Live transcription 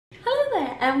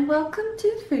and welcome to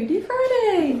Foodie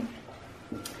Friday.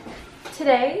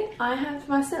 Today I have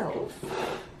myself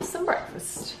some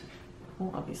breakfast.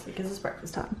 Well, obviously because it's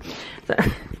breakfast time. So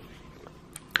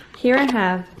here I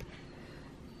have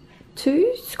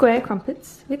 2 square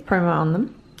crumpets with Proma on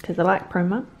them because I like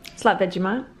Proma. It's like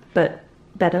Vegemite but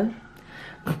better.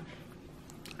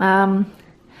 I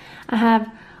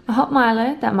have a hot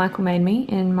Milo that Michael made me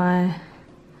in my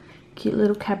cute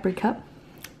little Cadbury cup.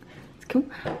 It's cool.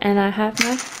 And I have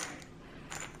my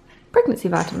pregnancy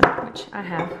vitamin, which I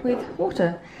have with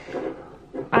water.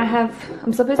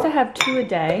 I'm supposed to have 2 a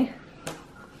day.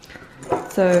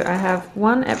 So I have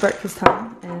 1 at breakfast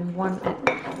time and 1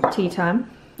 at tea time.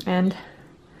 And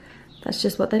that's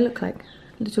just what they look like.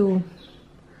 Little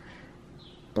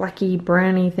blacky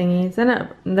browny thingies.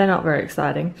 They're not very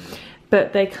exciting.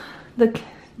 But the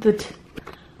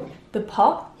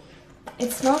pot,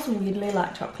 it smells weirdly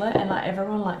like chocolate, and like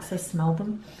everyone likes to smell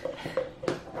them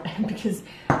because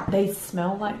they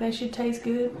smell like they should taste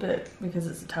good, but because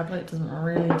it's a tablet it doesn't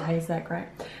really taste that great.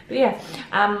 But yeah,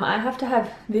 I have to have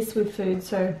this with food,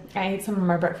 so I eat some of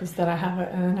my breakfast that I have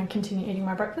and then I continue eating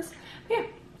my breakfast. But yeah,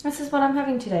 this is what I'm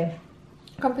having today.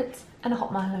 Crumpets and a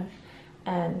hot Milo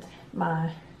and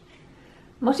my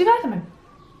multivitamin.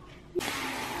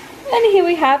 And here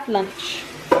we have lunch.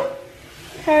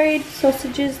 Curried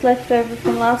sausages left over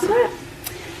from last night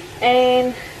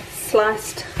and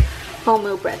sliced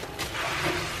wholemeal bread.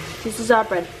 This is our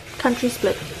bread, country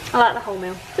split. I like the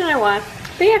wholemeal, don't know why,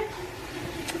 but yeah.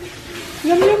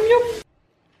 Yum yum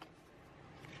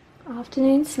yum.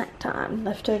 Afternoon snack time,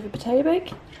 leftover potato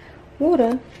bake,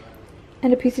 water,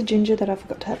 and a piece of ginger that I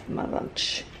forgot to have for my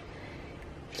lunch.